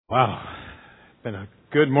Wow. Been a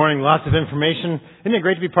good morning, lots of information. Isn't it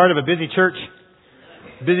great to be part of a busy church?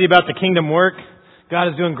 Busy about the kingdom work. God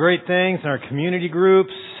is doing great things in our community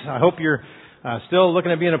groups. I hope you're still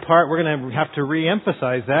looking at being a part. We're going to have to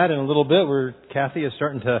re-emphasize that in a little bit. Kathy is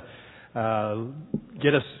starting to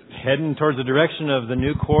get us heading towards the direction of the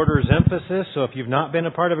new quarter's emphasis. So if you've not been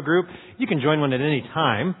a part of a group, you can join one at any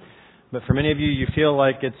time. But for many of you, you feel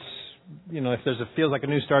like it's, if feels like a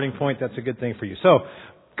new starting point, that's a good thing for you. So,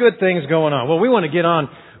 good things going on. Well, we want to get on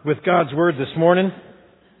with God's Word this morning.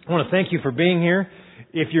 I want to thank you for being here.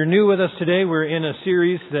 If you're new with us today, we're in a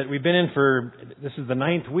series that we've been in this is the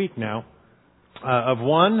 9th week now, of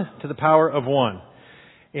 1 to the power of 1.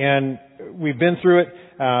 And we've been through it.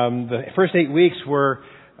 The first 8 weeks were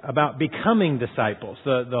about becoming disciples.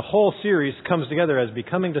 The whole series comes together as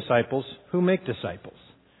becoming disciples who make disciples.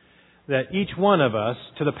 That each one of us,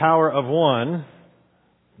 to the power of 1,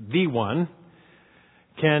 the one,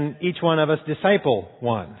 can each one of us disciple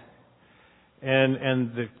one.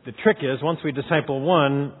 And the trick is, once we disciple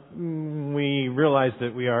one, we realize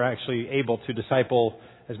that we are actually able to disciple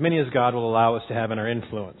as many as God will allow us to have in our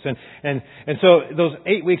influence. And so those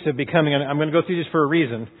 8 weeks of becoming, I'm going to go through these for a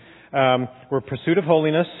reason, were pursuit of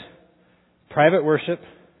holiness, private worship,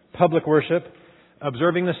 public worship,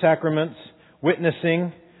 observing the sacraments,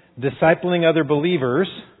 witnessing, discipling other believers.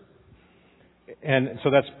 And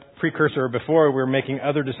so that's precursor. Before we're making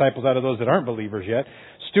other disciples out of those that aren't believers yet.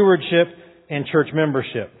 Stewardship and church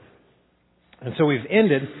membership. And so we've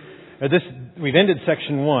ended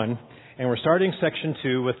section 1, and we're starting section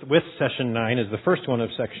 2 with session 9 as the first one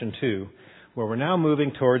of section 2, where we're now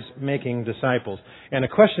moving towards making disciples. And a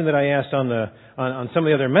question that I asked on some of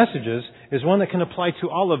the other messages is one that can apply to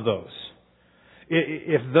all of those.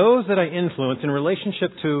 If those that I influence in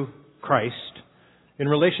relationship to Christ, in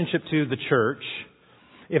relationship to the church,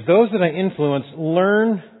 if those that I influence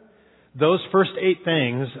learn those first 8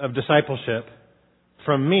 things of discipleship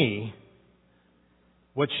from me,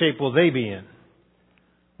 what shape will they be in?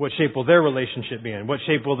 What shape will their relationship be in? What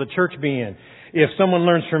shape will the church be in? If someone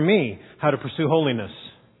learns from me how to pursue holiness,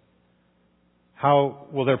 how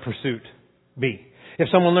will their pursuit be? If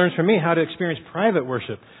someone learns from me how to experience private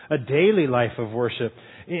worship, a daily life of worship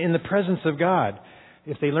in the presence of God,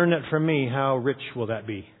 if they learn that from me, how rich will that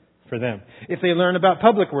be for them? If they learn about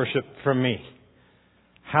public worship from me,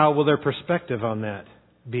 how will their perspective on that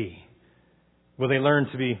be? Will they learn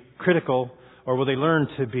to be critical, or will they learn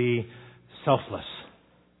to be selfless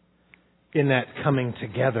in that coming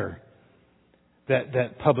together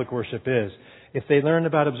that public worship is? If they learn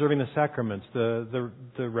about observing the sacraments, the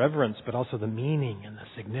reverence, but also the meaning and the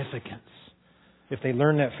significance, if they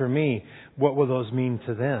learn that from me, what will those mean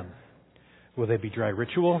to them? Will they be dry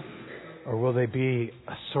ritual, or will they be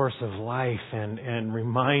a source of life and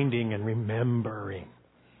reminding and remembering?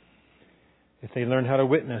 If they learn how to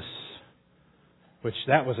witness, which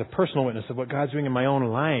that was a personal witness of what God's doing in my own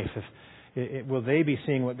life, will they be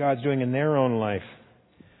seeing what God's doing in their own life?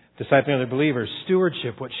 Discipling other believers.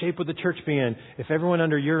 Stewardship. What shape would the church be in if everyone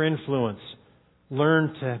under your influence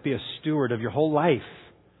learned to be a steward of your whole life,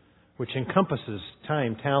 which encompasses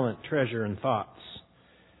time, talent, treasure, and thoughts?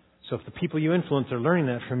 So if the people you influence are learning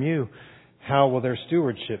that from you, how will their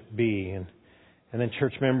stewardship be? And then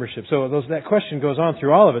church membership. So that question goes on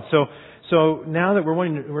through all of it. So now that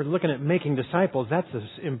we're looking at making disciples, that's an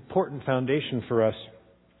important foundation for us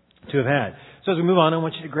to have had. So as we move on, I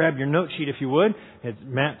want you to grab your note sheet if you would.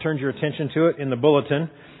 Matt turns your attention to it in the bulletin.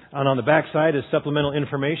 And on the back side is supplemental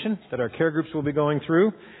information that our care groups will be going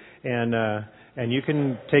through. And you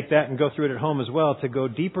can take that and go through it at home as well to go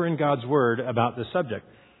deeper in God's Word about this subject.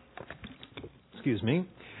 Excuse me.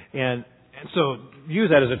 And so use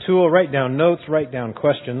that as a tool. Write down notes, write down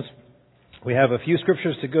questions. We have a few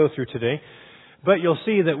scriptures to go through today. But you'll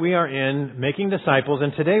see that we are in making disciples,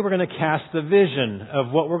 and today we're going to cast the vision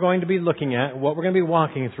of what we're going to be looking at, what we're going to be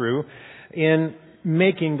walking through in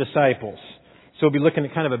making disciples. So we'll be looking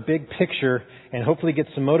at kind of a big picture and hopefully get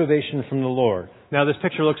some motivation from the Lord. Now this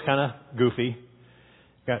picture looks kind of goofy.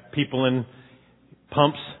 Got people in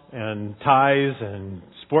pumps and ties and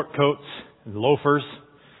sport coats and loafers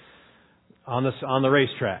on the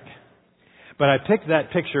racetrack. But I picked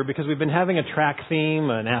that picture because we've been having a track theme,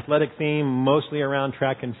 an athletic theme, mostly around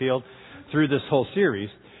track and field through this whole series.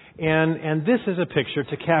 And this is a picture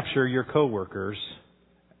to capture your coworkers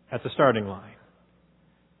at the starting line,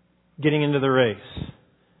 getting into the race.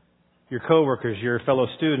 Your coworkers, your fellow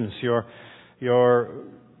students, your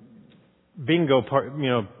bingo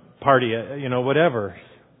party, whatever.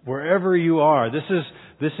 Wherever you are, this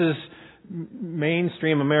is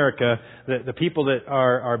mainstream America, the people that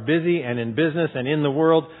are busy and in business and in the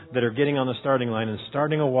world that are getting on the starting line and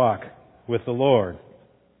starting a walk with the Lord.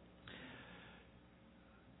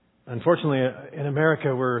 Unfortunately, in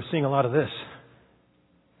America, we're seeing a lot of this.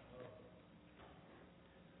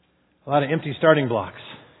 A lot of empty starting blocks.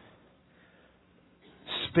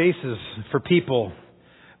 Spaces for people.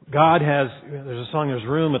 There's a song, there's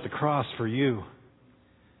room at the cross for you.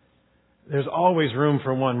 There's always room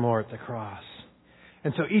for one more at the cross.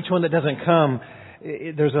 And so each one that doesn't come,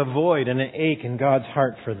 there's a void and an ache in God's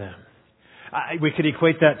heart for them. We could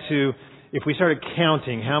equate that to if we started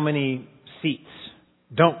counting how many seats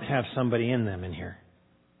don't have somebody in them in here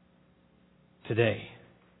today.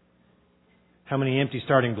 How many empty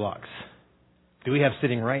starting blocks do we have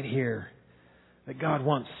sitting right here that God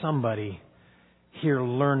wants somebody here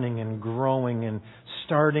learning and growing and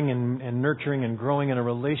starting and nurturing and growing in a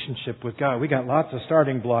relationship with God? We got lots of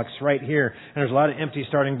starting blocks right here, and there's a lot of empty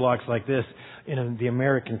starting blocks like this in the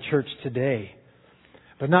American church today.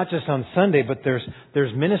 But not just on Sunday, but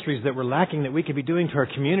there's ministries that we're lacking that we could be doing to our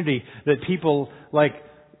community, that people like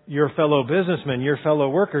your fellow businessmen, your fellow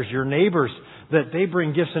workers, your neighbors, that they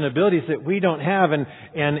bring gifts and abilities that we don't have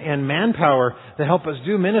and manpower to help us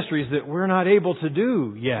do ministries that we're not able to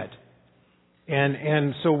do yet.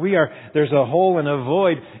 And so there's a hole and a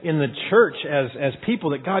void in the church as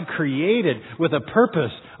people that God created with a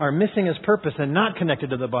purpose are missing His purpose and not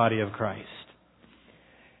connected to the body of Christ.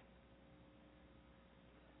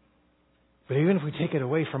 But even if we take it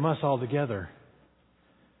away from us altogether,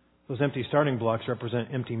 those empty starting blocks represent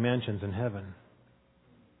empty mansions in heaven.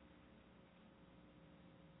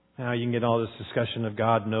 Now you can get all this discussion of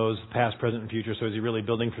God knows past, present, and future, so is He really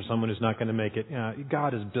building for someone who's not going to make it?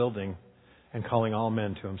 God is building and calling all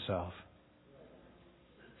men to Himself.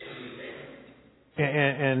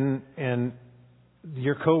 And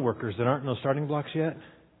your co-workers that aren't in those starting blocks yet,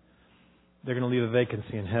 they're going to leave a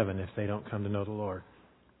vacancy in heaven if they don't come to know the Lord.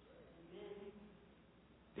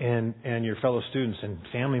 And your fellow students and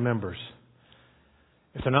family members,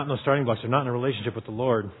 if they're not in those starting blocks, they're not in a relationship with the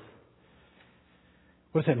Lord,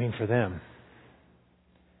 what does that mean for them?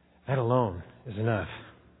 That alone is enough.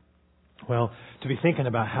 Well, to be thinking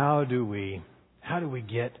about how do we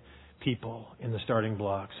get people in the starting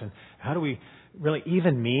blocks, and how do we really,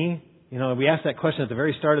 even me, we asked that question at the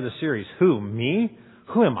very start of the series. Who? Me?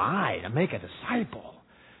 Who am I to make a disciple?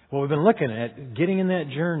 Well, we've been looking at getting in that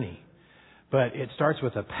journey. But it starts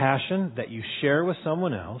with a passion that you share with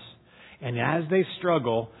someone else. And as they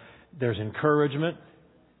struggle, there's encouragement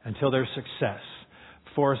until there's success.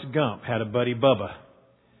 Forrest Gump had a buddy, Bubba.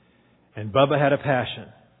 And Bubba had a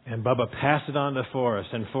passion. And Bubba passed it on to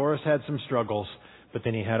Forrest. And Forrest had some struggles, but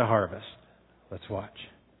then he had a harvest. Let's watch.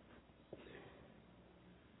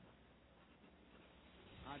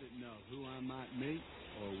 I didn't know who I might meet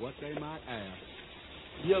or what they might ask.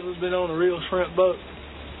 You ever been on a real shrimp boat?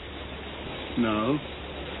 No,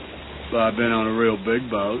 but I've been on a real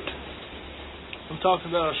big boat. I'm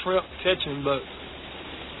talking about a shrimp catching boat.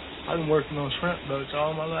 I've been working on shrimp boats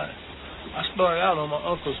all my life. I started out on my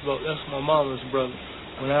uncle's boat. That's my mama's brother.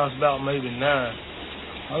 When I was about maybe 9.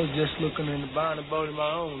 I was just looking into buying a boat of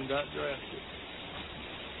my own and got drafted.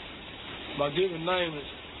 My given name is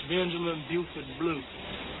Benjamin Buford Blue.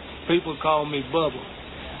 People call me Bubba.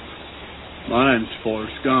 My name's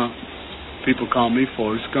Forrest Gump. People call me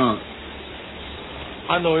Forrest Gump.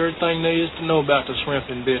 I know everything there is to know about the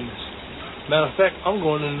shrimping business. Matter of fact, I'm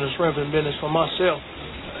going into the shrimping business for myself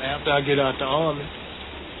after I get out the Army.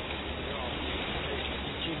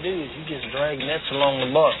 What you do is you just drag nets along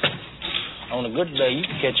the buck. On a good day, you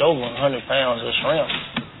can catch over 100 pounds of shrimp.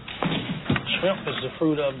 Shrimp is the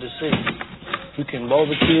fruit of the sea. You can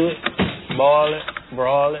barbecue it, boil it,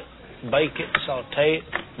 broil it, bake it, saute it.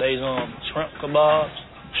 There's shrimp kebabs,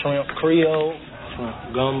 shrimp creole,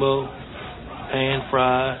 shrimp gumbo, pan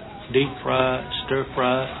fried, deep fried, stir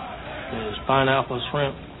fried. There's pineapple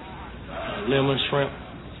shrimp, lemon shrimp,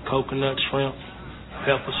 coconut shrimp,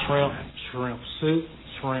 pepper shrimp, shrimp soup,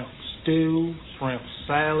 shrimp stew, shrimp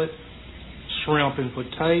salad, shrimp and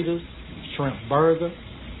potatoes, shrimp burger,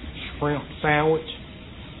 shrimp sandwich.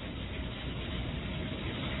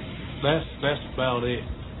 That's about it.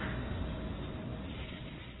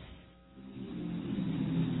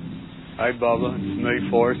 Hey Bubba, it's me,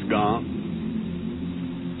 Forrest Gump.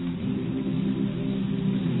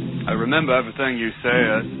 I remember everything you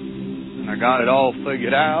said, and I got it all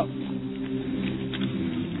figured out.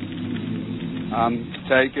 I'm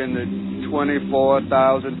taking the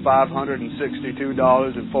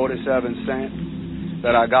 $24,562.47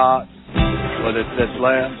 that I got, that's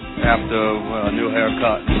left after a new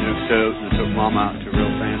haircut, a new suit, and took Mom out to a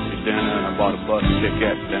real fancy dinner, and I bought a bus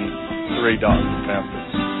ticket and 3 Dr.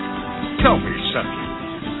 Peppers. Tell me something.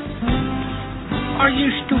 Are you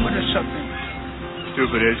stupid or something?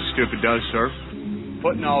 Stupid is, stupid does, sir.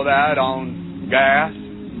 Putting all that on gas,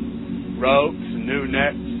 ropes, and new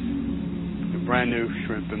nets, a brand new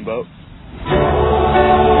shrimping boat.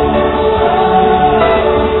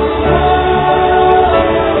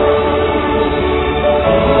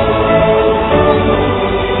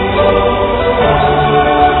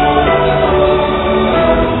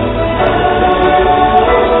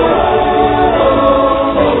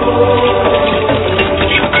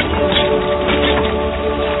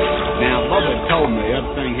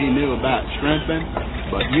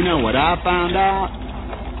 But you know what I found out?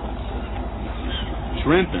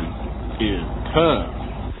 Shrimping is tough.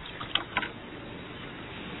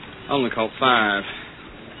 Only caught 5.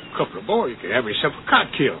 Couple of boys, you could have yourself a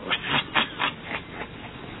cocktail.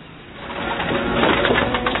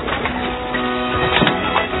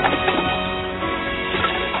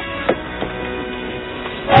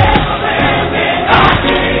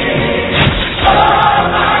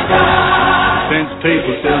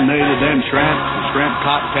 People still needed them shrimp and shrimp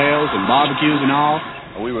cocktails and barbecues and all.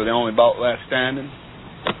 We were the only boat left standing.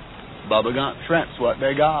 Bubba Gump shrimp's what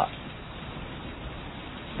they got.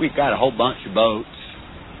 We got a whole bunch of boats,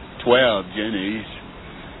 12 Jennies,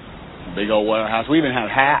 big old warehouse. We even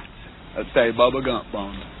had hats that say Bubba Gump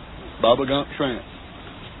on them. Bubba Gump shrimp.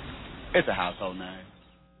 It's a household name.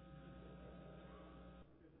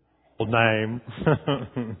 Name.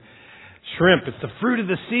 Shrimp, it's the fruit of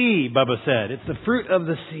the sea, Bubba said. It's the fruit of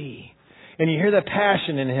the sea. And you hear that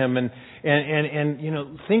passion in him and you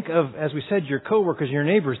know, think of, as we said, your coworkers, your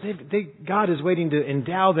neighbors. God is waiting to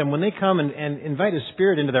endow them. When they come and invite His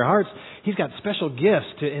Spirit into their hearts, He's got special gifts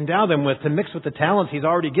to endow them with, to mix with the talents He's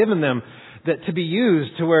already given them, that to be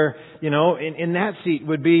used to where, you know, in that seat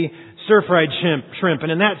would be stir-fried shrimp,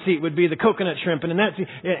 and in that seat would be the coconut shrimp, and in that seat,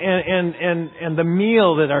 and the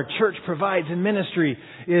meal that our church provides in ministry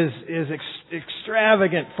is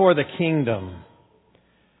extravagant for the kingdom.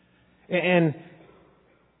 And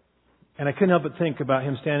I couldn't help but think about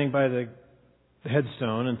him standing by the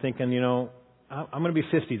headstone and thinking, you know, I'm going to be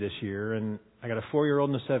 50 this year, and I got a 4-year-old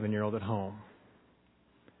and a 7-year-old at home.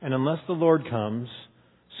 And unless the Lord comes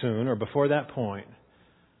soon or before that point,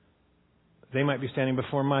 they might be standing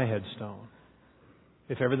before my headstone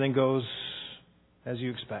if everything goes as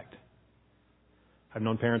you expect. I've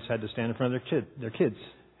known parents had to stand in front of their kids'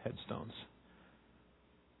 headstones.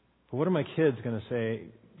 But what are my kids going to say?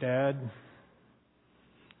 Dad,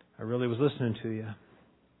 I really was listening to you.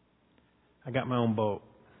 I got my own boat.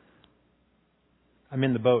 I'm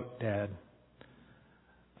in the boat, Dad.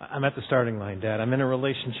 I'm at the starting line, Dad. I'm in a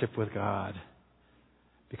relationship with God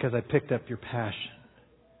because I picked up your passion.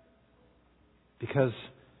 Because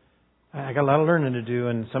I got a lot of learning to do,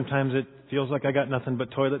 and sometimes it feels like I got nothing but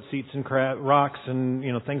toilet seats and rocks and,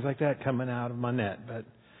 you know, things like that coming out of my net. But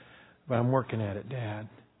I'm working at it, Dad.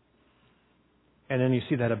 And then you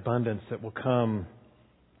see that abundance that will come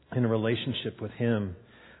in a relationship with Him.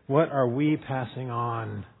 What are we passing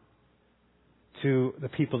on to the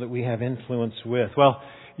people that we have influence with? Well,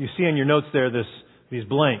 you see in your notes there these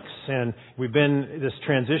blanks, and we've been this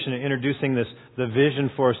transition and introducing this. The vision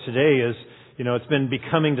for us today is, you know, it's been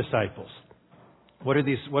becoming disciples. What are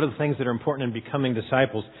the things that are important in becoming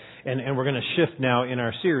disciples? And we're going to shift now in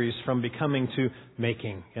our series from becoming to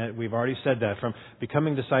making. We've already said that, from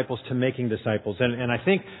becoming disciples to making disciples. And I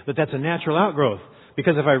think that that's a natural outgrowth.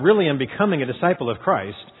 Because if I really am becoming a disciple of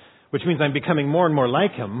Christ, which means I'm becoming more and more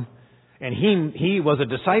like Him, and He was a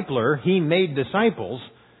discipler, He made disciples,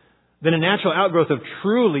 then a natural outgrowth of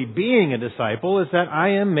truly being a disciple is that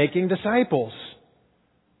I am making disciples.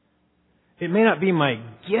 It may not be my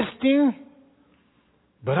gifting,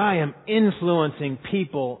 but I am influencing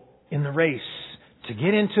people in the race to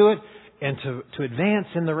get into it and to advance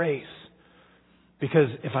in the race. Because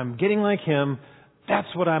if I'm getting like Him, that's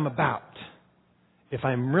what I'm about. If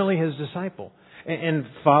I'm really His disciple. And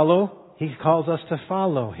follow, He calls us to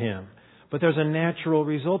follow Him. But there's a natural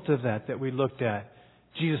result of that we looked at.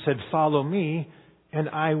 Jesus said, follow me and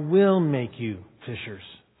I will make you fishers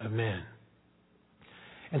of men.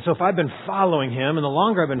 And so if I've been following Him, and the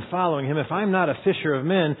longer I've been following Him, if I'm not a fisher of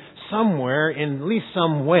men, somewhere, in at least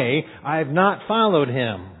some way, I've not followed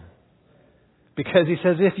Him. Because He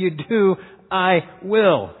says, if you do, I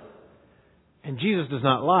will. And Jesus does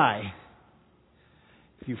not lie.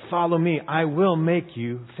 If you follow me, I will make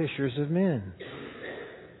you fishers of men.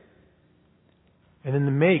 And in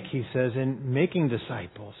the make, He says, in making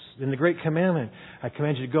disciples, in the Great Commandment, I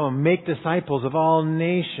command you to go and make disciples of all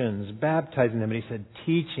nations, baptizing them. And He said,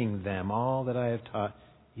 teaching them all that I have taught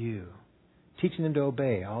you. Teaching them to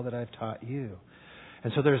obey all that I've taught you.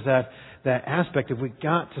 And so there's that aspect of we've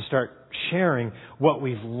got to start sharing what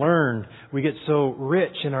we've learned. We get so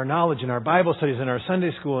rich in our knowledge, in our Bible studies, in our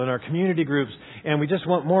Sunday school, in our community groups, and we just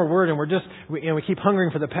want more word, and we keep hungering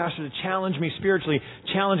for the pastor to challenge me spiritually,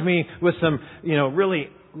 challenge me with some, really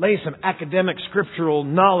lay some academic scriptural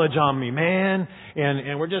knowledge on me, man.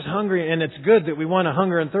 And we're just hungry, and it's good that we want to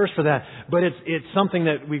hunger and thirst for that. But it's something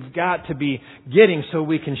that we've got to be getting so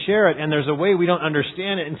we can share it. And there's a way we don't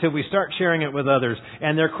understand it until we start sharing it with others.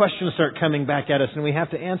 And their questions start coming back at us, and we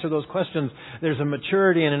have to answer those questions. There's a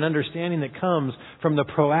maturity and an understanding that comes from the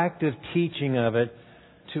proactive teaching of it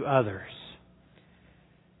to others.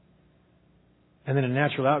 And then a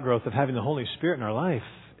natural outgrowth of having the Holy Spirit in our life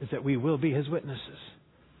is that we will be His witnesses.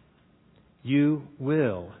 You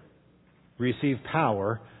will receive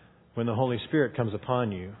power when the Holy Spirit comes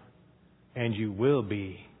upon you, and you will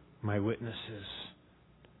be my witnesses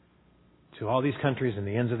to all these countries and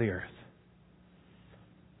the ends of the earth.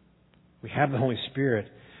 We have the Holy Spirit.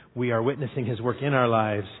 We are witnessing His work in our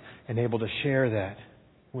lives and able to share that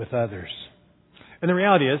with others. And the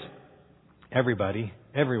reality is,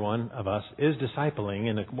 every one of us is discipling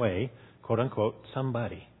in a way, quote unquote,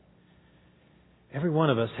 somebody. Every one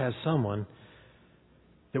of us has someone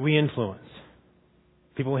that we influence.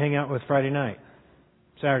 People we hang out with Friday night,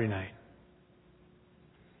 Saturday night.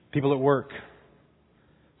 People at work.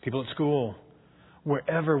 People at school.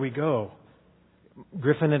 Wherever we go.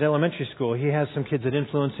 Griffin at elementary school, he has some kids that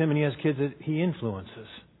influence him, and he has kids that he influences.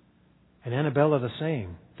 And Annabella the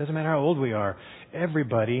same. Doesn't matter how old we are.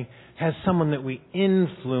 Everybody has someone that we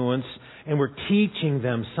influence, and we're teaching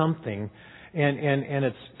them something. And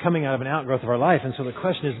it's coming out of an outgrowth of our life. And so the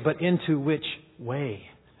question is, but into which way?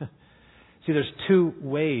 See, there's two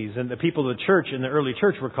ways. And the people of the church in the early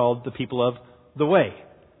church were called the people of the way.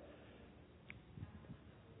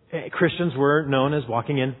 Christians were known as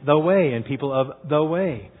walking in the way and people of the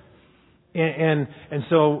way. And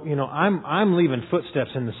so, I'm leaving footsteps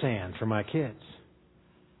in the sand for my kids.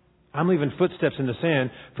 I'm leaving footsteps in the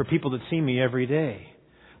sand for people that see me every day.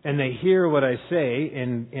 And they hear what I say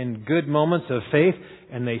in good moments of faith,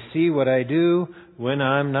 and they see what I do when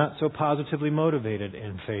I'm not so positively motivated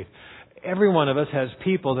in faith. Every one of us has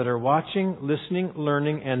people that are watching, listening,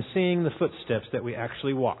 learning, and seeing the footsteps that we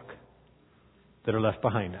actually walk that are left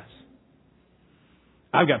behind us.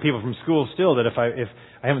 I've got people from school still that if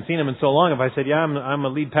I haven't seen them in so long, if I said, I'm a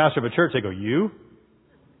lead pastor of a church, they go, you?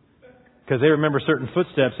 Because they remember certain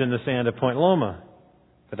footsteps in the sand of Point Loma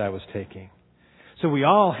that I was taking. So we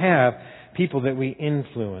all have people that we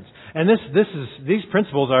influence. And these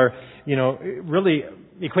principles are, really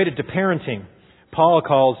equated to parenting.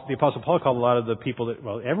 The Apostle Paul called a lot of the people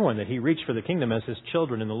everyone that he reached for the kingdom as his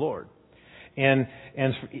children in the Lord. And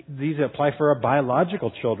these apply for our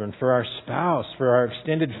biological children, for our spouse, for our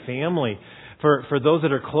extended family, for those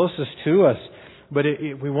that are closest to us. But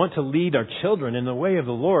if we want to lead our children in the way of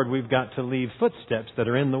the Lord, we've got to leave footsteps that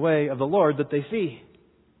are in the way of the Lord that they see.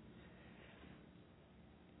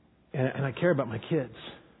 And I care about my kids.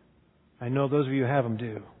 I know those of you who have them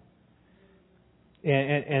do.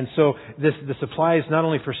 And so this applies not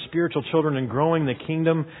only for spiritual children and growing the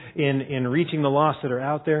kingdom in reaching the lost that are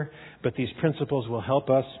out there, but these principles will help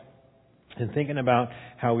us in thinking about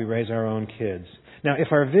how we raise our own kids. Now, if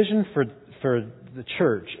our vision for the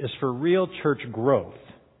church is for real church growth,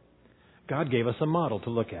 God gave us a model to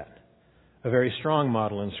look at, a very strong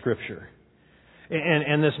model in Scripture.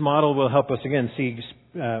 And this model will help us, again, see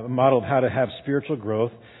a model of how to have spiritual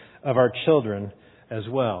growth of our children as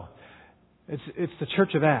well. It's the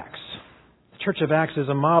Church of Acts. The Church of Acts is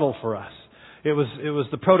a model for us. It was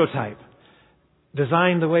the prototype,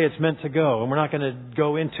 designed the way it's meant to go. And we're not going to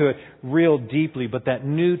go into it real deeply, but that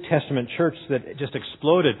New Testament church that just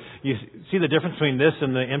exploded. You see the difference between this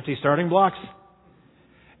and the empty starting blocks?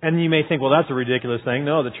 And you may think, well, that's a ridiculous thing.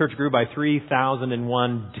 No, the church grew by 3,000 in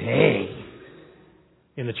one day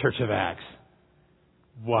in the Church of Acts.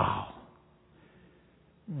 Wow.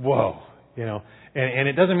 Whoa. And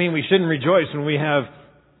it doesn't mean we shouldn't rejoice when we have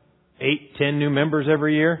 8, 10 new members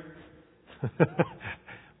every year.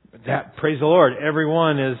 Praise the Lord,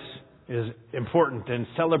 everyone is important and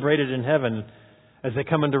celebrated in heaven as they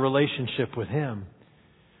come into relationship with Him.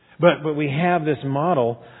 But we have this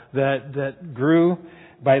model that grew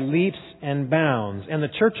by leaps and bounds. And the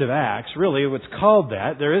Church of Acts, really, it's called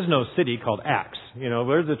that. There is no city called Acts.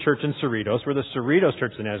 We're the church in Cerritos. We're the Cerritos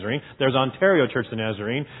Church of the Nazarene. There's Ontario Church of the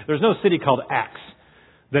Nazarene. There's no city called Acts.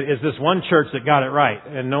 That is this one church that got it right,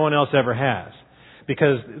 and no one else ever has.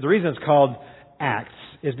 Because the reason it's called Acts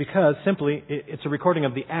is because simply it's a recording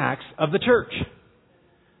of the acts of the church.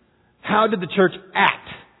 How did the church act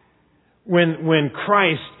When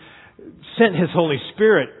Christ sent His Holy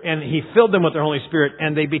Spirit and He filled them with the Holy Spirit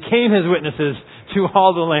and they became His witnesses to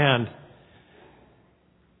all the land.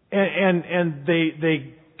 And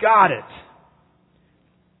they got it.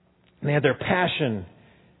 And they had their passion.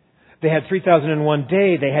 They had 3,001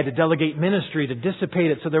 day. They had to delegate ministry to dissipate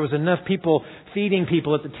it so there was enough people feeding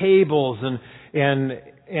people at the tables. And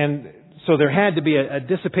so there had to be a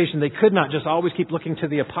dissipation. They could not just always keep looking to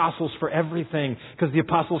the apostles for everything because the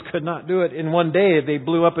apostles could not do it in one day. If they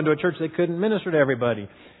blew up into a church, they couldn't minister to everybody.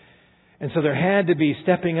 And so there had to be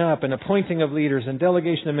stepping up and appointing of leaders and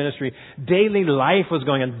delegation of ministry. Daily life was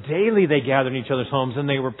going on. Daily they gathered in each other's homes and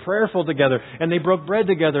they were prayerful together and they broke bread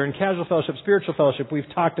together in casual fellowship, spiritual fellowship. We've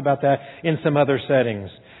talked about that in some other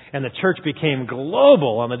settings. And the church became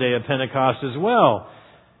global on the day of Pentecost as well.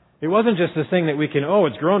 It wasn't just this thing that we can,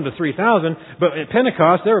 it's grown to 3,000. But at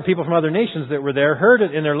Pentecost, there were people from other nations that were there, heard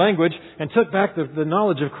it in their language, and took back the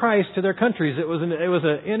knowledge of Christ to their countries. It was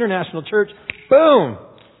an international church. Boom!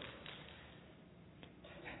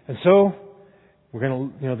 And so, we're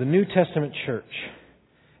going to, the New Testament church.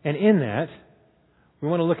 And in that, we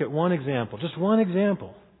want to look at one example, just one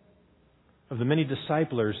example of the many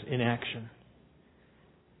disciplers in action.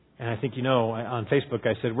 And I think, on Facebook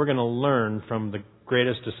I said, we're going to learn from the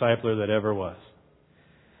greatest discipler that ever was.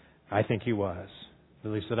 I think he was,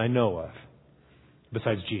 at least that I know of,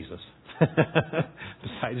 besides Jesus.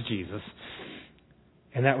 Besides Jesus.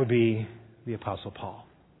 And that would be the Apostle Paul.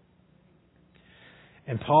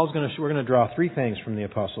 And we're going to draw three things from the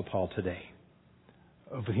Apostle Paul today.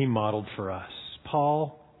 He modeled for us.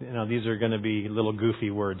 Paul, these are going to be little goofy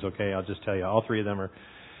words, okay? I'll just tell you. All three of them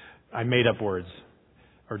I made up words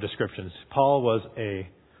or descriptions. Paul was a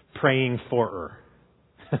praying for-er.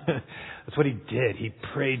 That's what he did. He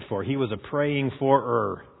prayed for. He was a praying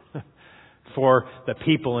for-er. For the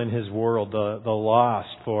people in his world, the lost,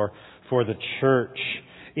 for the church.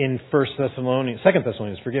 In 2 Thessalonians,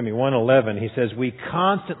 1:11, he says, "We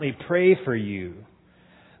constantly pray for you,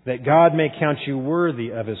 that God may count you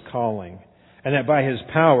worthy of His calling, and that by His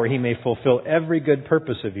power He may fulfill every good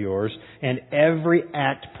purpose of yours and every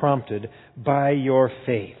act prompted by your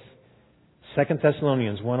faith." 2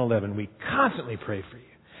 Thessalonians 1:11, we constantly pray for you.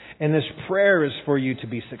 And this prayer is for you to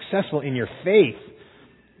be successful in your faith.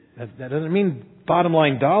 That doesn't mean bottom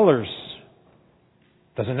line dollars.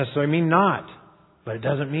 Doesn't necessarily mean not. But it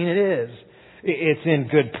doesn't mean it is. It's in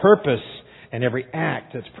good purpose and every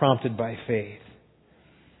act that's prompted by faith.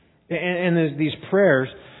 And these prayers,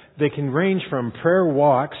 they can range from prayer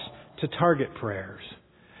walks to target prayers.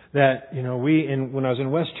 That, when I was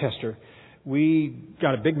in Westchester, we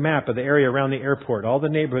got a big map of the area around the airport, all the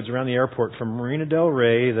neighborhoods around the airport, from Marina Del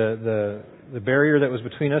Rey, the barrier that was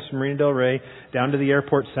between us and Marina Del Rey, down to the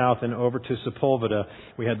airport south and over to Sepulveda.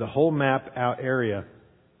 We had the whole map out area.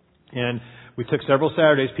 And we took several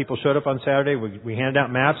Saturdays. People showed up on Saturday. We handed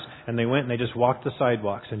out maps, and they went and they just walked the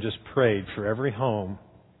sidewalks and just prayed for every home.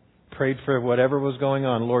 Prayed for whatever was going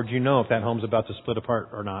on. Lord, you know if that home's about to split apart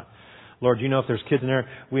or not. Lord, you know if there's kids in there.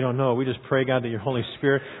 We don't know. We just pray, God, that your Holy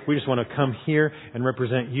Spirit, we just want to come here and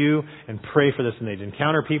represent you and pray for this. And they'd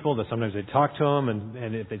encounter people that sometimes they'd talk to them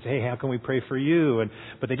and they'd say, hey, how can we pray for you?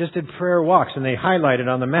 But they just did prayer walks and they highlighted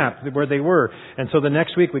on the map where they were. And so the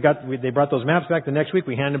next week they brought those maps back. The next week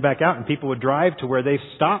we handed them back out and people would drive to where they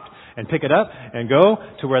stopped and pick it up and go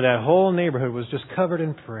to where that whole neighborhood was just covered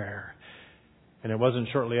in prayer. And it wasn't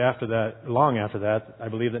long after that, I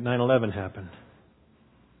believe that 9/11 happened.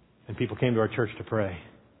 And people came to our church to pray.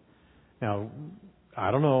 Now,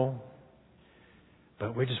 I don't know,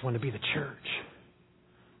 but we just want to be the church.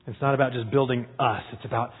 It's not about just building us. It's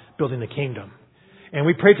about building the kingdom. And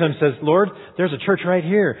we prayed to them and says, Lord, there's a church right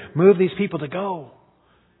here. Move these people to go.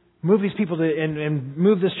 Move these people to and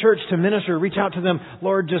move this church to minister. Reach out to them.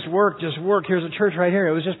 Lord, just work. Here's a church right here.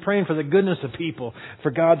 It was just praying for the goodness of people,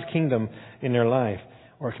 for God's kingdom in their life.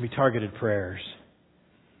 Or it can be targeted prayers.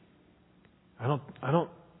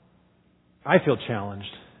 I feel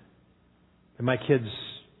challenged. And my kids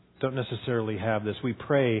don't necessarily have this. We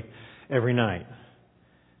pray every night.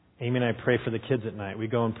 Amy and I pray for the kids at night. We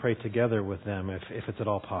go and pray together with them if it's at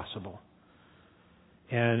all possible.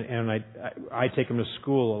 And I take them to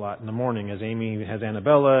school a lot in the morning as Amy has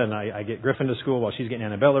Annabella, and I get Griffin to school while she's getting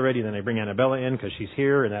Annabella ready. Then I bring Annabella in because she's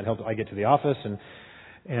here, and that helps. I get to the office, and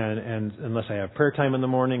unless I have prayer time in the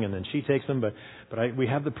morning, and then she takes them. But we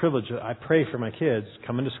have the privilege. I pray for my kids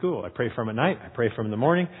coming to school. I pray for them at night. I pray for them in the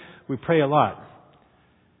morning. We pray a lot.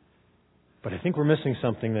 But I think we're missing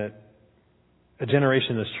something that a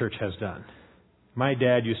generation of this church has done. My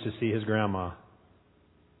dad used to see his grandma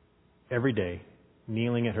every day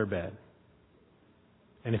kneeling at her bed.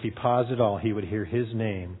 And if he paused at all, he would hear his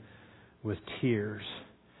name with tears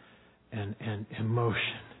and emotion,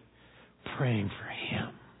 praying for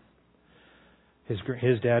him.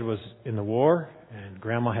 His dad was in the war, and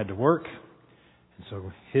Grandma had to work, and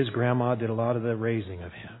so his grandma did a lot of the raising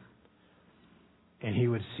of him. And he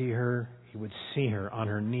would see her on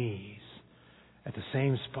her knees at the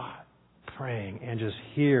same spot, praying, and just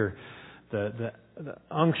hear the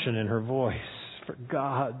unction in her voice for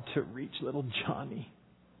God to reach little Johnny.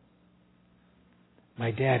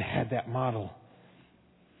 My dad had that model.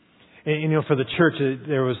 And for the church,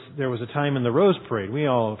 there was a time in the Rose Parade. We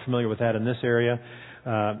all are familiar with that in this area.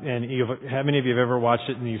 And how many of you have ever watched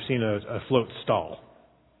it and you've seen a float stall?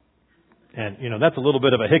 And that's a little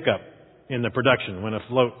bit of a hiccup in the production when a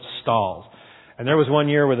float stalls. And there was one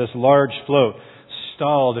year where this large float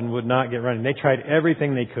stalled and would not get running. They tried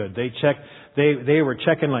everything they could. They were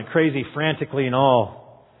checking like crazy, frantically and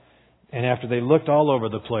all. And after they looked all over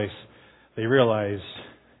the place, they realized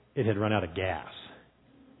it had run out of gas.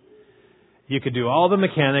 You could do all the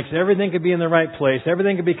mechanics, everything could be in the right place,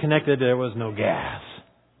 everything could be connected, there was no gas.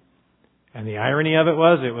 And the irony of it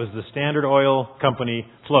was the Standard Oil Company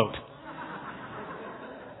float.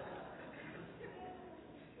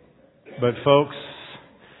 But folks,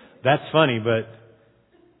 that's funny, but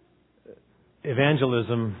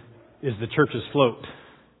evangelism is the church's float.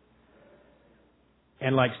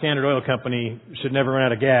 And like Standard Oil Company should never run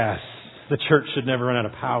out of gas, the church should never run out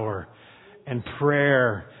of power. And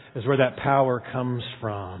prayer is where that power comes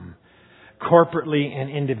from. Corporately and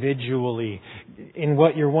individually, in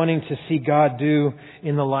what you're wanting to see God do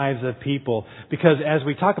in the lives of people. Because as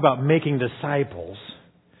we talk about making disciples,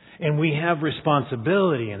 and we have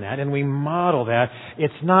responsibility in that, and we model that,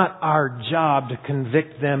 it's not our job to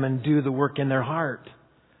convict them and do the work in their heart.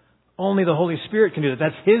 Only the Holy Spirit can do that.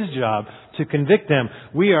 That's His job, to convict them.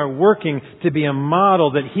 We are working to be a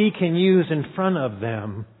model that He can use in front of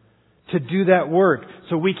them to do that work.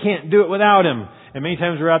 So we can't do it without Him. And many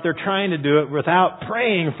times we're out there trying to do it without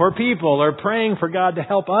praying for people or praying for God to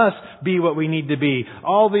help us be what we need to be.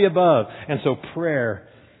 All the above. And so prayer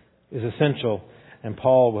is essential. And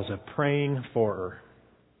Paul was a praying forer.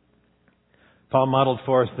 Paul modeled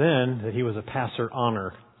for us then that he was a passer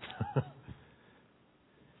honor.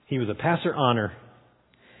 He was a passer honor.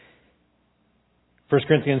 1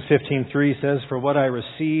 Corinthians 15:3 says, "For what I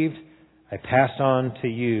received, I passed on to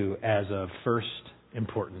you as of first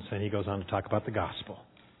importance." And he goes on to talk about the gospel.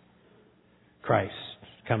 Christ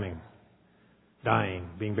coming, dying,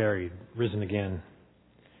 being buried, risen again.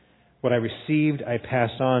 What I received, I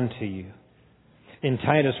passed on to you. In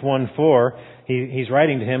Titus 1:4, he's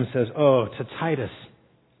writing to him, says, "Oh, to Titus,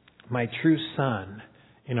 my true son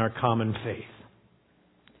in our common faith."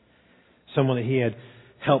 Someone that he had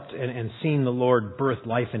helped and seen the Lord birth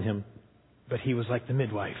life in him, but he was like the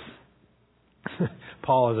midwife.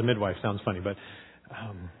 Paul as a midwife sounds funny, but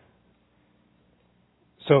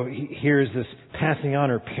so here's this passing on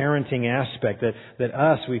or parenting aspect that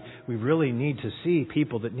us, we really need to see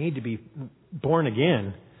people that need to be born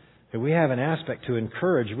again. That we have an aspect to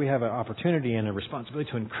encourage. We have an opportunity and a responsibility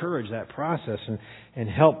to encourage that process and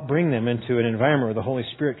help bring them into an environment where the Holy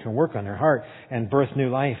Spirit can work on their heart and birth new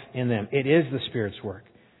life in them. It is the Spirit's work.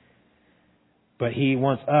 But He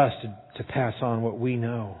wants us to pass on what we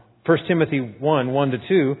know. 1 Timothy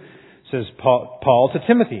 1:1-2 says, Paul to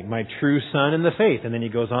Timothy, my true son in the faith. And then he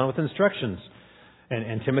goes on with instructions.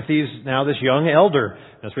 And Timothy's now this young elder.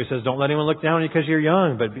 That's where he says, don't let anyone look down on you because you're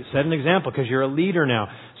young, but set an example because you're a leader now.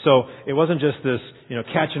 So it wasn't just this,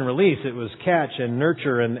 catch and release. It was catch and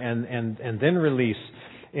nurture and then release.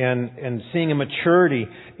 And seeing a maturity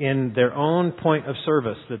in their own point of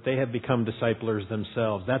service, that they have become disciplers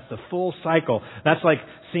themselves. That's the full cycle. That's like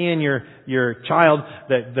seeing your child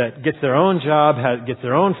that gets their own job, gets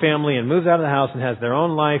their own family, and moves out of the house and has their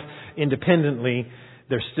own life independently.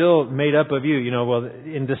 They're still made up of you. Well,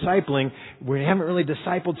 in discipling, we haven't really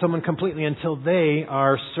discipled someone completely until they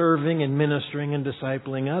are serving and ministering and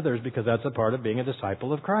discipling others, because that's a part of being a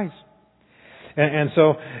disciple of Christ. And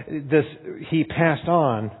so he passed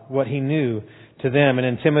on what he knew to them. And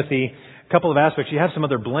in Timothy, a couple of aspects. You have some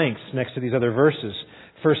other blanks next to these other verses.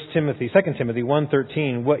 2 Timothy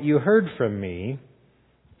 1:13, what you heard from me,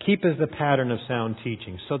 keep as the pattern of sound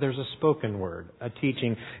teaching. So there's a spoken word, a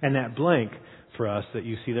teaching, and that blank for us that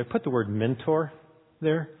you see there. Put the word mentor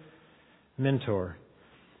there. Mentor.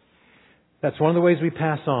 That's one of the ways we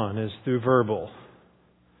pass on, is through verbal.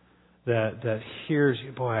 That here's,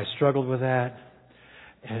 boy, I struggled with that.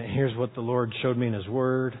 And here's what the Lord showed me in His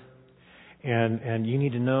Word. And you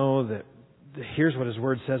need to know that here's what His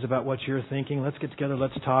Word says about what you're thinking. Let's get together.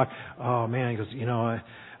 Let's talk. Oh, man. He goes,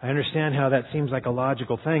 I understand how that seems like a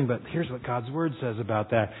logical thing, but here's what God's Word says about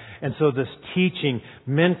that. And so this teaching,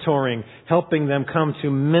 mentoring, helping them come to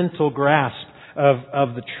mental grasp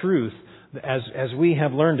of the truth as we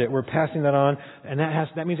have learned it, we're passing that on, and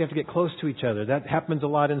that means we have to get close to each other. That happens a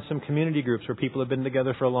lot in some community groups where people have been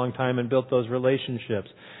together for a long time and built those relationships.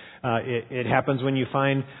 It happens when you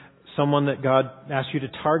find someone that God asks you to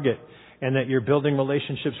target, and that you're building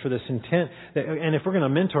relationships for this intent. And if we're going to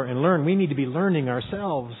mentor and learn, we need to be learning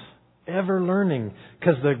ourselves. Ever learning.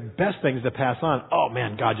 Because the best thing is to pass on. Oh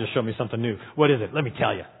man, God just showed me something new. What is it? Let me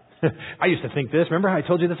tell you. I used to think this. Remember how I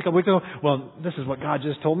told you this a couple weeks ago? Well, this is what God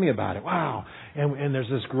just told me about it. Wow. And there's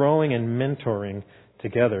this growing and mentoring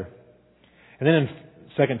together. And then in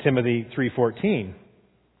 2 Timothy 3:14,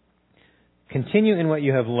 continue in what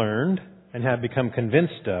you have learned and have become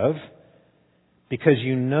convinced of, because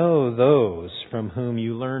you know those from whom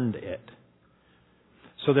you learned it.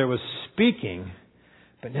 So there was speaking,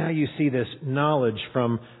 but now you see this knowledge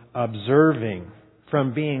from observing,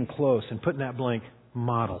 from being close, and putting that blank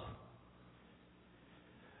model.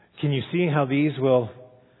 Can you see how these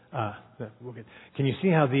Can you see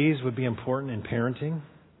how these would be important in parenting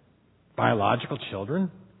biological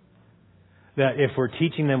children? That if we're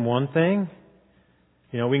teaching them one thing,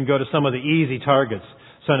 we can go to some of the easy targets.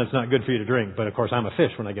 Son, it's not good for you to drink, but of course I'm a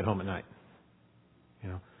fish when I get home at night.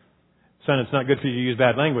 Son, it's not good for you to use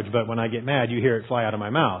bad language, but when I get mad, you hear it fly out of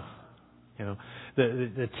my mouth.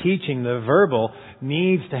 The teaching, the verbal,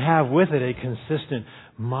 needs to have with it a consistent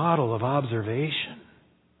model of observation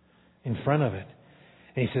in front of it.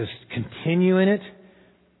 And he says, continue in it.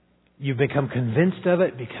 You've become convinced of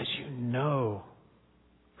it because you know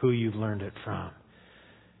who you've learned it from.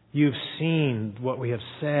 You've seen what we have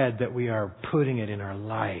said, that we are putting it in our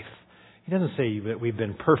life. He doesn't say that we've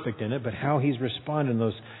been perfect in it, but how He's responded in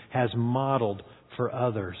those has modeled for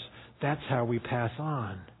others. That's how we pass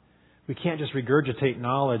on. We can't just regurgitate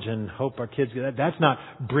knowledge and hope our kids get that. That's not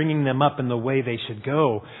bringing them up in the way they should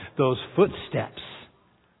go. Those footsteps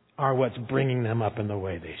are what's bringing them up in the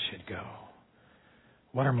way they should go.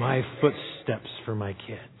 What are my footsteps for my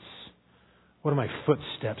kids? What are my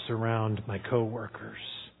footsteps around my coworkers?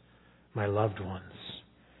 My loved ones,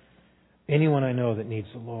 anyone I know that needs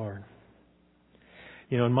the Lord.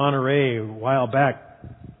 In Monterey a while back,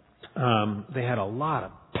 they had a lot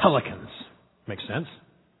of pelicans. Makes sense?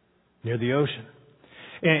 Near the ocean.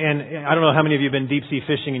 And I don't know how many of you have been deep sea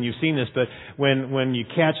fishing and you've seen this, but when you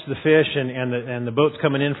catch the fish and the boat's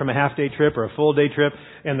coming in from a half day trip or a full day trip,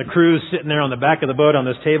 and the crew's sitting there on the back of the boat on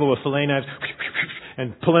this table with fillet knives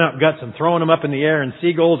and pulling out guts and throwing them up in the air, and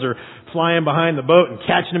seagulls are flying behind the boat and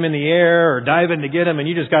catching them in the air or diving to get them, and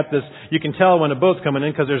you just got this, you can tell when a boat's coming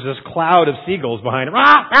in because there's this cloud of seagulls behind it.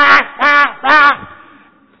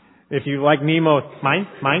 If you like Nemo,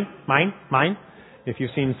 mine. If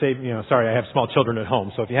you've seen, sorry, I have small children at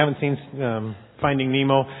home, so if you haven't seen Finding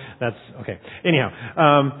Nemo, that's okay. Anyhow,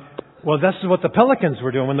 well, this is what the pelicans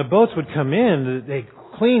were doing. When the boats would come in, they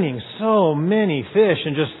cleaning so many fish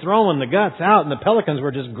and just throwing the guts out, and the pelicans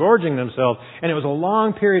were just gorging themselves. And it was a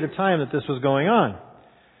long period of time that this was going on.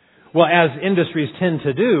 Well, as industries tend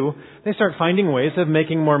to do, they start finding ways of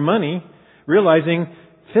making more money, realizing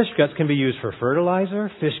fish guts can be used for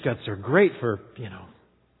fertilizer. Fish guts are great for,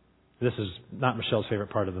 this is not Michelle's favorite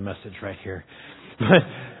part of the message right here.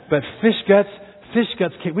 But fish guts,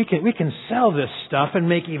 we can sell this stuff and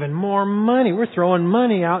make even more money. We're throwing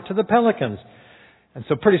money out to the pelicans. And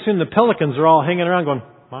so pretty soon the pelicans are all hanging around going,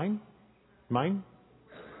 mine.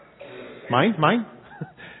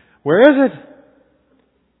 Where is it?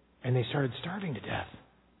 And they started starving to death.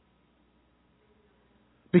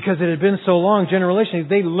 Because it had been so long, generationally,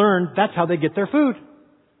 they learned that's how they get their food.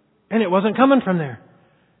 And it wasn't coming from there.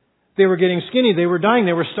 They were getting skinny, they were dying,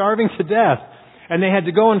 they were starving to death. And they had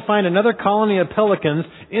to go and find another colony of pelicans,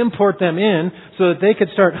 import them in, so that they could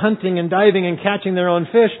start hunting and diving and catching their own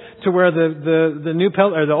fish, to where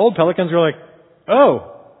the old pelicans were like,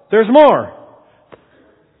 oh, there's more.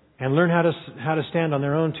 And learn how to stand on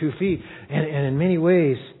their own 2 feet. And in many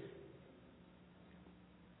ways,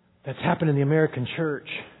 that's happened in the American church.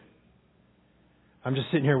 I'm just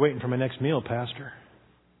sitting here waiting for my next meal, Pastor.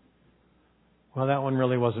 Well, that one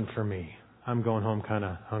really wasn't for me. I'm going home kind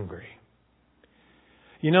of hungry.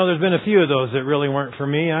 There's been a few of those that really weren't for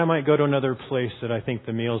me. I might go to another place that I think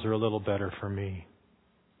the meals are a little better for me.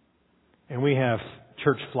 And we have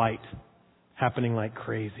church flight happening like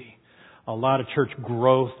crazy. A lot of church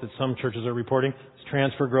growth that some churches are reporting. It's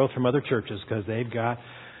transfer growth from other churches because they've got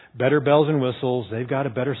better bells and whistles. They've got a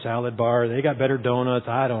better salad bar. They got better donuts.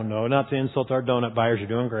 I don't know. Not to insult our donut buyers. You're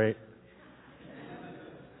doing great.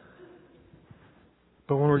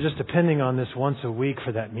 But when we're just depending on this once a week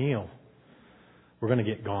for that meal, we're going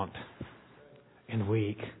to get gaunt and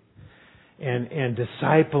weak. And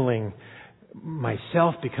discipling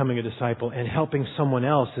myself, becoming a disciple, and helping someone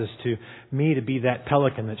else is to me to be that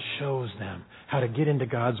pelican that shows them how to get into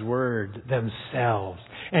God's Word themselves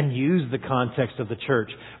and use the context of the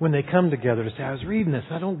church when they come together to say, I was reading this,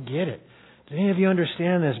 I don't get it. Do any of you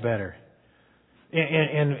understand this better?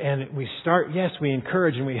 And we start, yes, we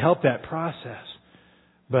encourage and we help that process.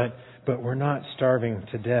 But we're not starving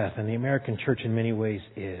to death. And the American church in many ways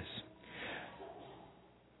is.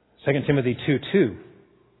 2 Timothy 2:2.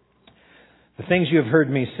 The things you have heard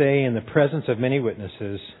me say in the presence of many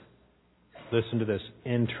witnesses, listen to this,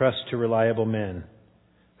 entrust to reliable men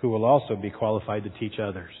who will also be qualified to teach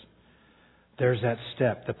others. There's that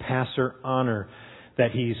step, the passer honor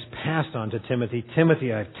that he's passed on to Timothy.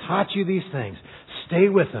 Timothy, I've taught you these things. Stay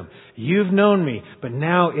with them. You've known me, but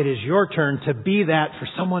now it is your turn to be that for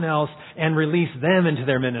someone else and release them into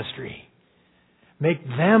their ministry. Make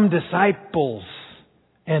them disciples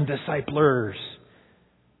and disciplers.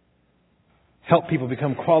 Help people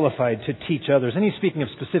become qualified to teach others. And he's speaking of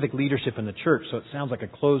specific leadership in the church, so it sounds like a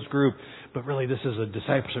closed group, but really this is a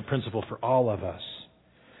discipleship principle for all of us.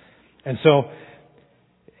 And so,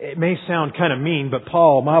 it may sound kind of mean, but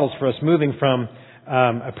Paul models for us moving from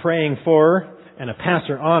a praying for and a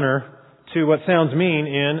passer honor to what sounds mean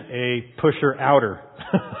in a pusher outer.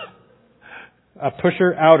 A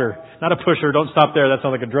pusher outer. Not a pusher, don't stop there, that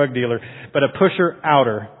sounds like a drug dealer. But a pusher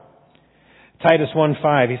outer. Titus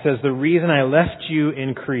 1:5, he says, the reason I left you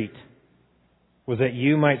in Crete was that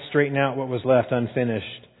you might straighten out what was left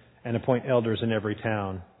unfinished and appoint elders in every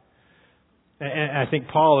town. And I think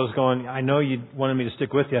Paul is going, I know you wanted me to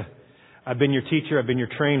stick with you. I've been your teacher, I've been your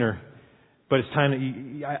trainer, but it's time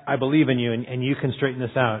that I believe in you and you can straighten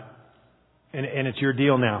this out. And it's your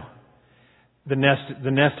deal now. The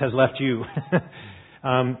nest has left you.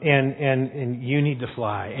 and you need to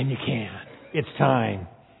fly, and you can. It's time.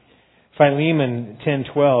 Philemon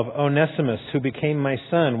 10:12, Onesimus, who became my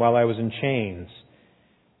son while I was in chains.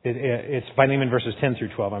 It's Philemon verses 10 through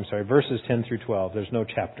 12, verses 10 through 12. There's no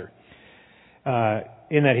chapter.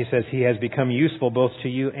 In that he says, he has become useful both to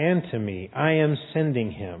you and to me. I am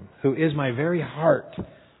sending him, who is my very heart,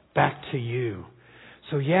 back to you.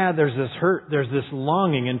 So yeah, there's this hurt, there's this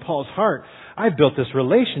longing in Paul's heart. I've built this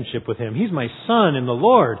relationship with him. He's my son in the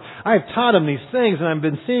Lord. I've taught him these things and I've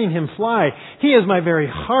been seeing him fly. He is my very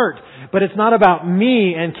heart. But it's not about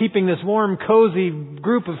me and keeping this warm, cozy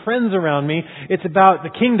group of friends around me. It's about the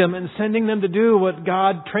kingdom and sending them to do what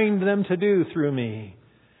God trained them to do through me.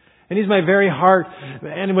 And he's my very heart.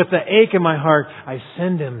 And with the ache in my heart, I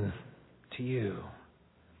send him to you.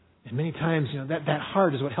 And many times, that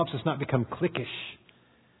heart is what helps us not become cliquish.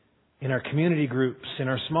 In our community groups, in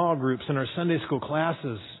our small groups, in our Sunday school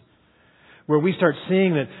classes, where we start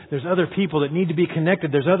seeing that there's other people that need to be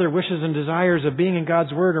connected. There's other wishes and desires of being in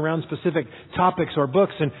God's Word around specific topics or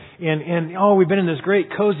books. And we've been in this great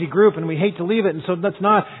cozy group and we hate to leave it. And so let's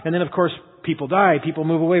not. And then of course people die. People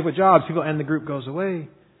move away with jobs. And the group goes away.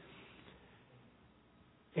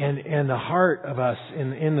 And the heart of us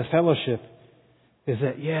in the fellowship is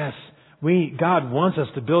that yes, God wants us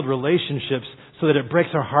to build relationships so that it breaks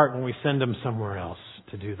our heart when we send them somewhere else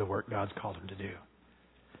to do the work God's called them to do.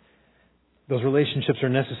 Those relationships are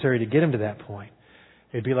necessary to get him to that point.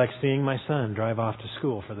 It'd be like seeing my son drive off to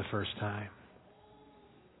school for the first time.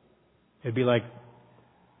 It'd be like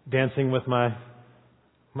dancing with my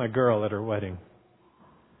girl at her wedding.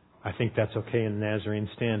 I think that's okay in Nazarene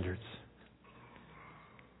standards.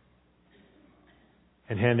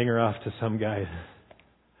 And handing her off to some guy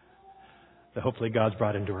that hopefully God's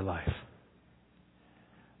brought into her life.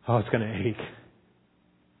 Oh, it's going to ache.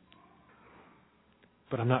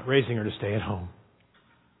 But I'm not raising her to stay at home.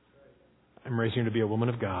 I'm raising her to be a woman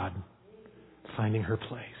of God, finding her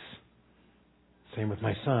place. Same with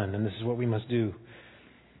my son, and this is what we must do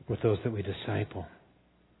with those that we disciple.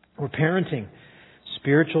 We're parenting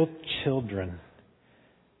spiritual children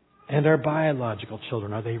and our biological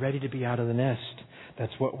children. Are they ready to be out of the nest?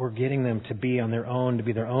 That's what we're getting them to be on their own, to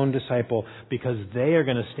be their own disciple, because they are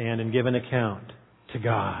going to stand and give an account to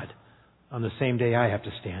God on the same day I have to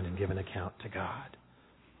stand and give an account to God.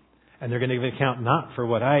 And they're going to give an account not for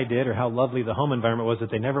what I did or how lovely the home environment was that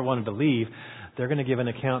they never wanted to leave. They're going to give an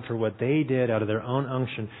account for what they did out of their own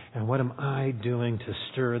unction. And what am I doing to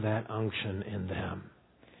stir that unction in them?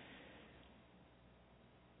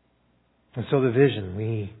 And so the vision,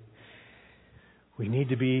 we need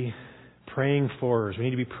to be praying for us. We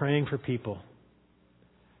need to be praying for people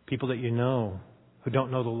that you know who don't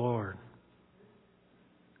know the Lord.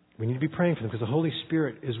 We need to be praying for them because the Holy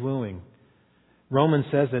Spirit is wooing. Romans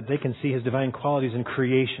says that they can see His divine qualities in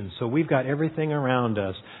creation. So we've got everything around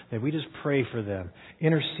us that we just pray for them,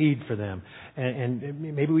 intercede for them. And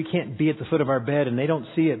maybe we can't be at the foot of our bed and they don't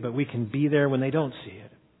see it, but we can be there when they don't see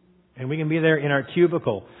it. And we can be there in our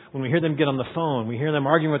cubicle when we hear them get on the phone. We hear them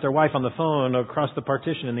arguing with their wife on the phone across the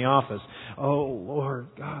partition in the office. Oh, Lord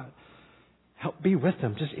God, help be with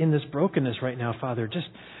them just in this brokenness right now, Father. Just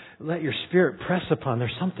let your Spirit press upon.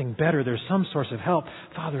 There's something better. There's some source of help.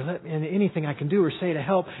 Father, let me, and anything I can do or say to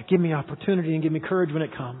help, give me opportunity and give me courage when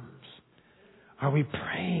it comes. Are we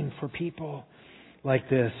praying for people like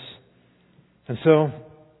this? And so,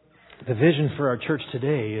 the vision for our church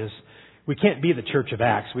today is we can't be the church of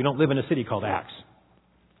Acts. We don't live in a city called Acts.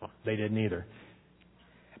 Well, they didn't either.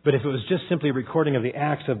 But if it was just simply a recording of the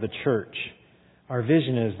acts of the church, our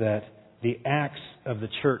vision is that the acts of the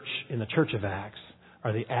church in the church of Acts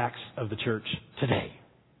are the acts of the church today.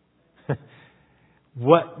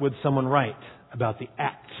 What would someone write about the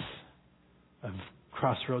acts of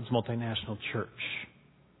Crossroads Multinational Church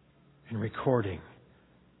in recording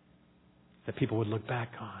that people would look back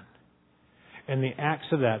on? And the acts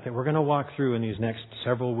of that we're going to walk through in these next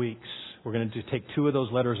several weeks, we're going to take 2 of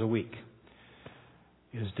those letters a week,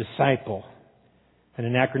 is disciple. And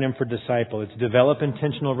an acronym for disciple. It's develop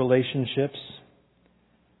intentional relationships.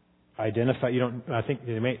 Identify. I don't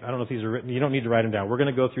know if these are written. You don't need to write them down. We're going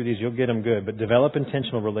to go through these. You'll get them good. But develop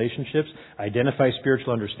intentional relationships. Identify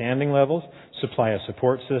spiritual understanding levels. Supply a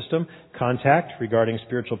support system. Contact regarding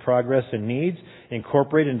spiritual progress and needs.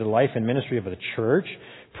 Incorporate into life and ministry of the church.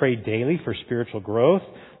 Pray daily for spiritual growth.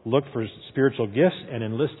 Look for spiritual gifts and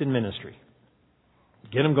enlist in ministry.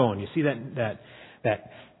 Get them going. You see that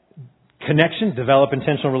connection, develop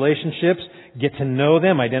intentional relationships, get to know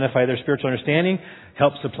them, identify their spiritual understanding,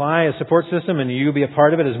 help supply a support system, and you be a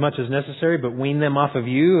part of it as much as necessary, but wean them off of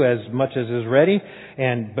you as much as is ready,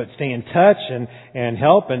 but stay in touch and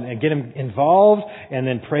help and get them involved, and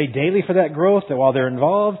then pray daily for that growth, that while they're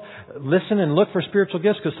involved, listen and look for spiritual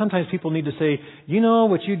gifts, because sometimes people need to say, you know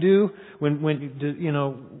what you do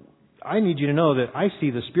I need you to know that I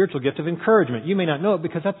see the spiritual gift of encouragement. You may not know it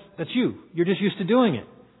because that's you. You're just used to doing it.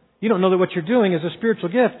 You don't know that what you're doing is a spiritual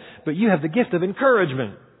gift, but you have the gift of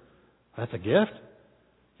encouragement. That's a gift?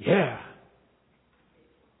 Yeah.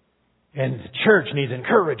 And the church needs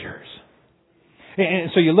encouragers.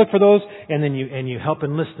 And so you look for those, and then you help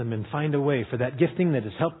enlist them and find a way for that gifting that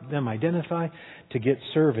has helped them identify to get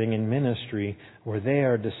serving in ministry where they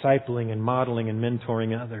are discipling and modeling and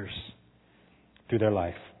mentoring others through their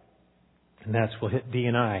life. And we'll hit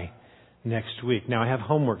D&I next week. Now I have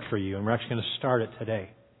homework for you, and we're actually going to start it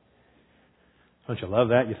today. Don't you love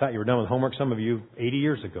that? You thought you were done with homework. Some of you 80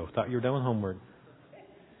 years ago thought you were done with homework.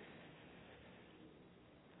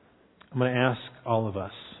 I'm going to ask all of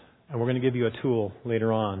us, and we're going to give you a tool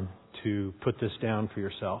later on to put this down for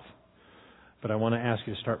yourself. But I want to ask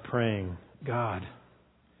you to start praying, God,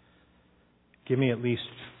 give me at least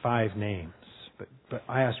 5 names. But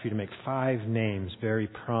I ask you to make 5 names very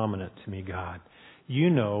prominent to me, God. You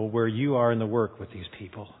know where you are in the work with these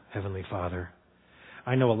people, Heavenly Father.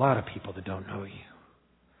 I know a lot of people that don't know you.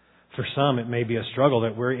 For some, it may be a struggle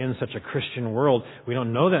that we're in such a Christian world. We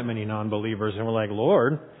don't know that many non-believers, and we're like,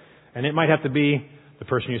 Lord. And it might have to be the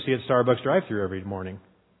person you see at Starbucks drive-thru every morning.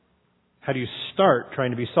 How do you start trying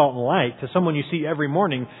to be salt and light to someone you see every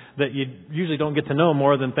morning that you usually don't get to know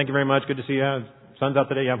more than, thank you very much, good to see you, sun's out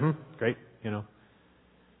today, great, And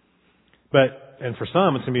for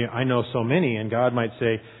some, it's going to be, I know so many, and God might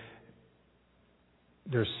say,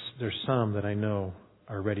 there's some that I know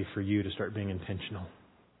are ready for you to start being intentional.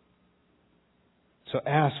 So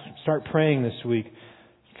start praying this week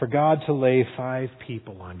for God to lay 5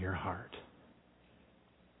 people on your heart.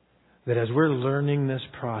 That as we're learning this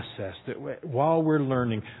process, that while we're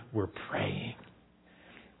learning, we're praying.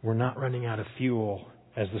 We're not running out of fuel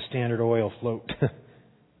as the Standard Oil float.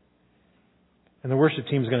 And the worship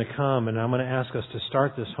team is going to come, and I'm going to ask us to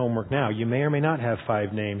start this homework now. You may or may not have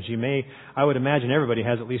 5 names. I would imagine everybody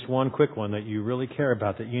has at least one quick one that you really care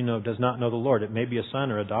about, that you know does not know the Lord. It may be a son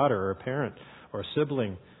or a daughter or a parent or a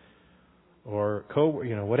sibling or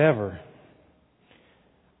whatever.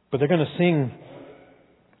 But they're going to sing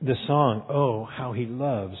this song, Oh, how He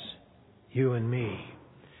loves you and me.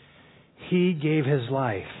 He gave His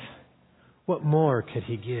life. What more could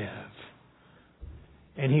He give?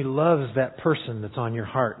 And He loves that person that's on your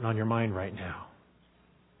heart and on your mind right now.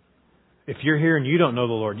 If you're here and you don't know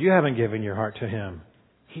the Lord, you haven't given your heart to Him.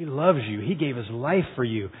 He loves you. He gave His life for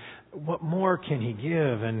you. What more can He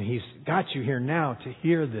give? And He's got you here now to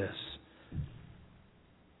hear this.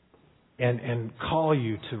 And call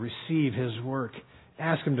you to receive His work.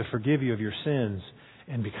 Ask Him to forgive you of your sins.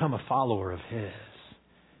 and become a follower of His.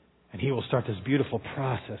 And He will start this beautiful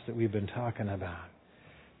process that we've been talking about.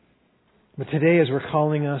 But today, as we're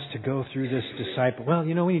calling us to go through this disciple,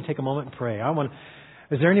 we need to take a moment and pray.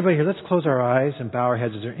 Is there anybody here? Let's close our eyes and bow our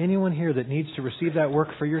heads. Is there anyone here that needs to receive that work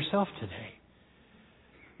for yourself today?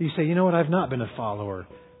 You say, you know what? I've not been a follower.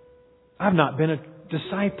 I've not been a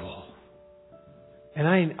disciple. And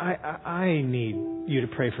I need you to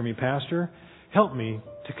pray for me, Pastor. Help me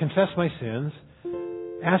to confess my sins,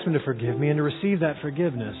 ask Him to forgive me, and to receive that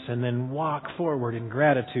forgiveness, and then walk forward in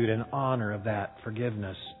gratitude and honor of that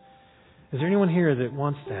forgiveness. Is there anyone here that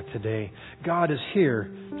wants that today? God is here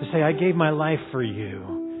to say, I gave my life for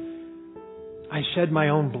you. I shed my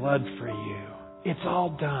own blood for you. It's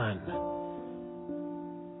all done.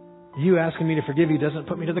 You asking me to forgive you doesn't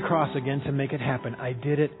put me to the cross again to make it happen. I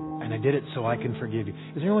did it, and I did it so I can forgive you.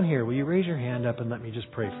 Is there anyone here? Will you raise your hand up and let me just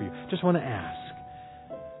pray for you? Just want to ask.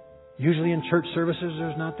 Usually in church services,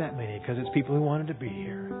 there's not that many because it's people who wanted to be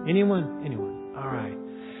here. Anyone? Anyone? All right.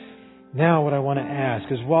 Now what I want to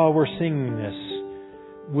ask is while we're singing this,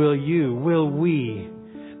 will we,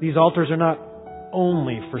 these altars are not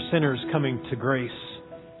only for sinners coming to grace,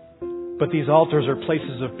 but these altars are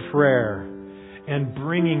places of prayer and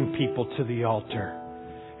bringing people to the altar.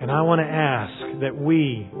 And I want to ask that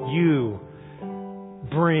you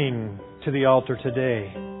bring to the altar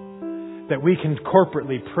today, that we can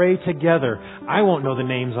corporately pray together. I won't know the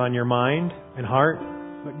names on your mind and heart,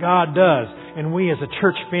 but God does. And we as a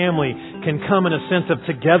church family can come in a sense of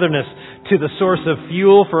togetherness to the source of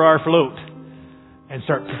fuel for our float and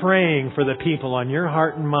start praying for the people on your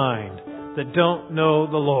heart and mind that don't know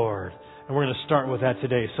the Lord. And we're going to start with that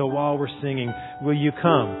today. So while we're singing, will you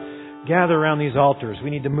come? Gather around these altars. We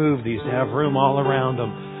need to move these to have room all around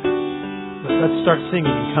them. But let's start singing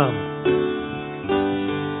and come.